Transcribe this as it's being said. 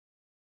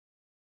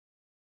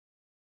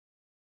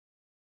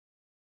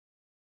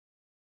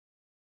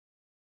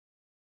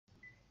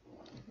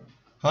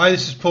Hi,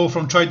 this is Paul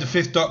from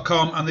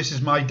TradeTheFifth.com, and this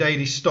is my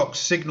daily stock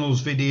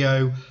signals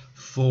video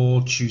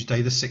for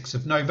Tuesday the 6th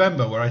of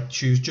November, where I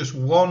choose just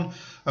one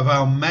of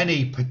our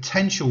many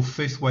potential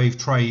fifth wave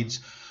trades,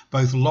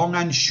 both long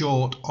and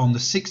short, on the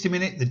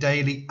 60-minute, the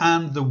daily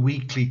and the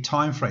weekly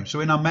time frame.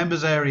 So in our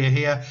members area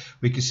here,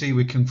 we can see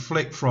we can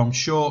flick from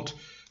short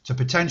to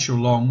potential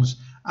longs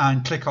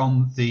and click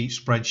on the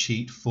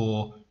spreadsheet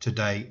for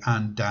today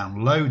and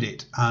download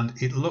it, and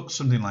it looks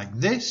something like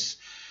this.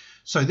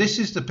 So this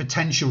is the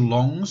potential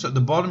longs. At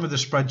the bottom of the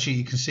spreadsheet,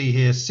 you can see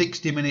here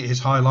 60-minute is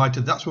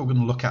highlighted. That's what we're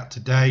going to look at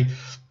today.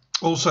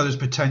 Also, there's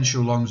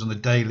potential longs on the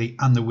daily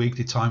and the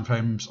weekly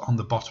timeframes on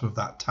the bottom of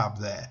that tab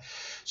there.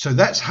 So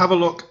let's have a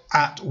look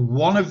at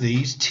one of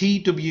these,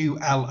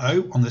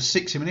 TWLO, on the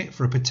 60-minute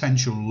for a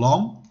potential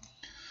long.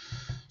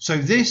 So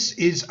this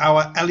is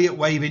our Elliott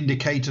Wave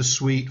Indicator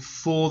Suite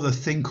for the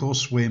Think or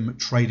Swim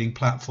trading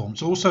platform.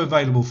 It's also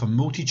available for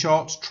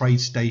Multicharts,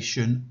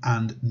 TradeStation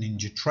and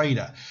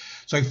NinjaTrader.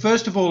 So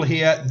first of all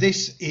here,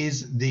 this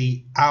is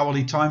the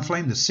hourly time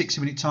frame, the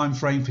 60-minute time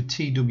frame for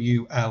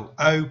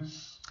TWLO,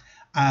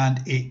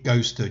 and it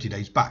goes 30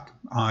 days back.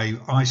 I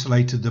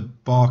isolated the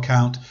bar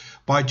count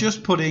by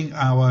just putting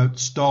our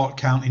start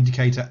count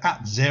indicator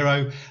at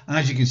 0, and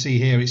as you can see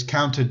here, it's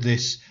counted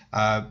this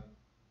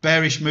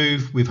bearish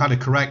move. We've had a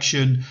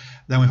correction,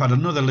 then we've had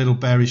another little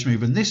bearish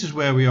move, and this is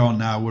where we are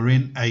now. We're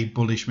in a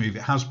bullish move.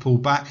 It has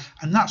pulled back,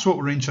 and that's what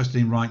we're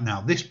interested in right now,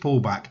 this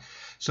pullback.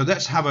 So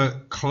let's have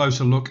a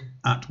closer look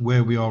at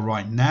where we are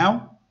right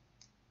now.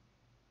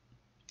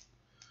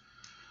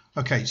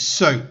 Okay,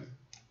 so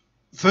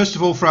first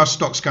of all, for our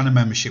stock scanner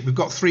membership, we've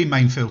got three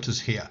main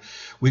filters here.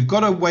 We've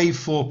got a wave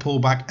 4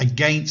 pullback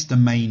against the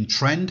main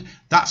trend.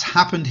 That's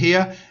happened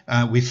here.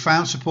 We've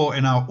found support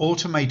in our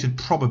automated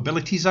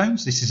probability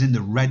zones. This is in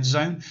the red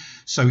zone.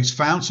 So it's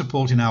found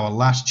support in our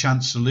last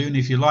chance saloon,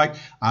 if you like.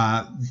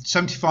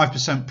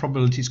 75%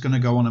 probability it's going to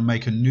go on and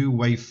make a new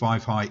wave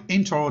 5 high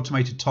into our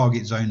automated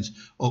target zones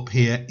up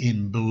here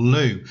in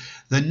blue.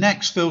 The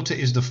next filter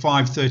is the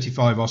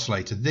 535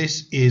 oscillator.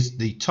 This is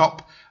the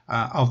top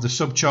of the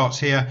subcharts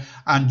here,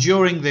 and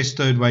during this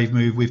third wave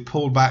move we've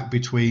pulled back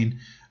between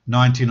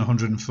 90 and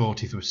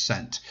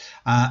 140%,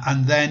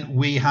 and then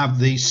we have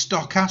the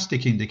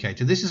stochastic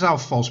indicator. This is our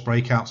false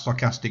breakout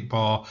stochastic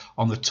bar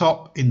on the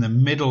top in the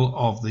middle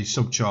of the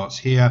subcharts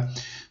here.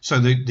 So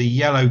the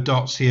yellow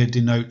dots here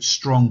denote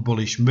strong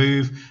bullish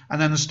move,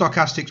 and then the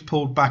stochastic's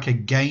pulled back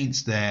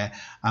against there,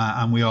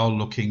 and we are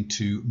looking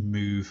to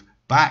move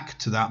back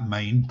to that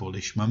main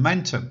bullish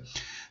momentum.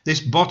 This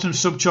bottom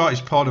subchart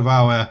is part of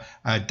our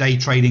day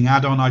trading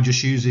add-on. I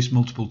just use this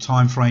multiple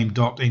time frame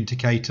dot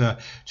indicator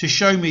to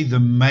show me the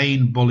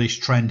main bullish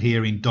trend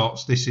here in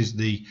dots. This is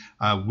the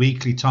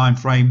weekly time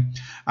frame,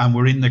 and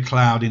we're in the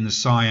cloud in the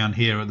cyan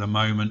here at the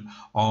moment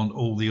on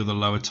all the other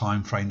lower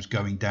time frames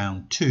going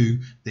down to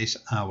this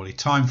hourly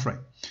time frame.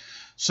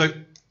 So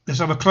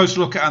let's have a closer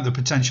look at the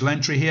potential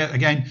entry here.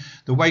 Again,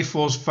 the wave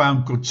 4's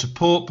found good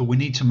support, but we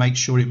need to make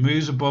sure it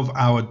moves above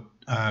our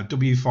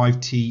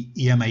W5T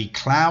EMA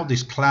cloud,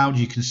 this cloud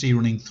you can see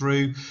running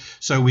through.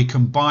 So we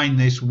combine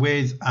this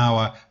with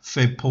our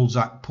fib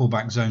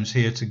pullback zones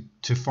here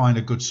to find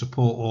a good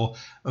support,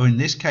 or in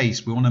this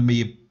case we want to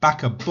be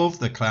back above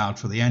the cloud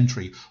for the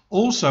entry,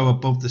 also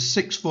above the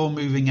 6-4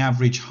 moving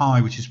average high,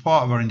 which is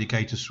part of our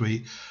indicator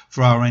suite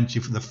for our entry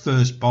for the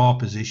first bar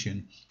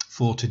position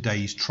for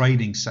today's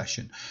trading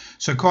session.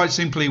 So quite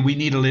simply, we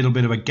need a little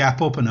bit of a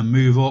gap up and a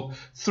move up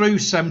through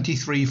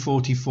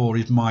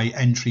 73.44 is my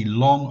entry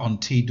long on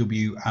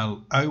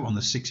TWLO on the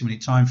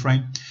 60-minute time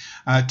frame.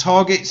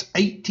 Targets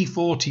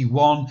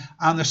 80.41,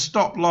 and the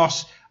stop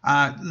loss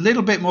a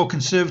little bit more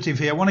conservative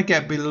here. I want to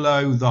get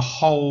below the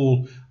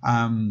whole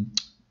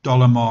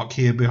dollar mark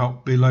here,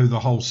 below the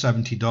whole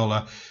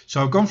 $70.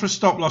 So I've gone for a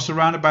stop loss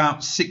around about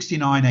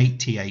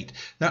 69.88.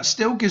 That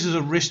still gives us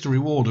a risk to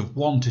reward of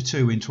 1 to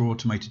 2 into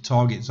automated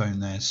target zone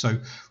there. So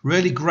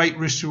really great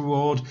risk to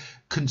reward,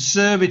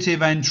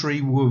 conservative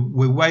entry.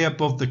 We're way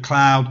above the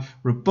cloud.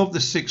 We're above the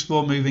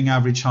 6-4 moving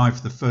average high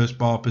for the first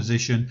bar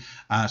position.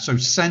 So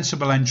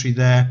sensible entry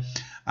there.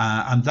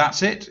 And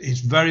that's it. It's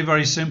very,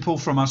 very simple.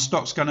 From our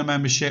stock scanner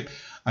membership,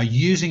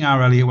 using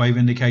our Elliott Wave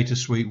Indicator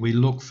Suite, we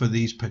look for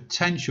these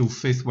potential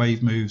fifth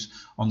wave moves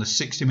on the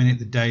 60-minute,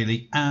 the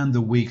daily and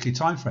the weekly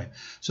time frame.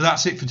 So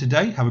that's it for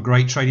today. Have a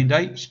great trading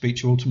day. Speak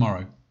to you all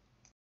tomorrow.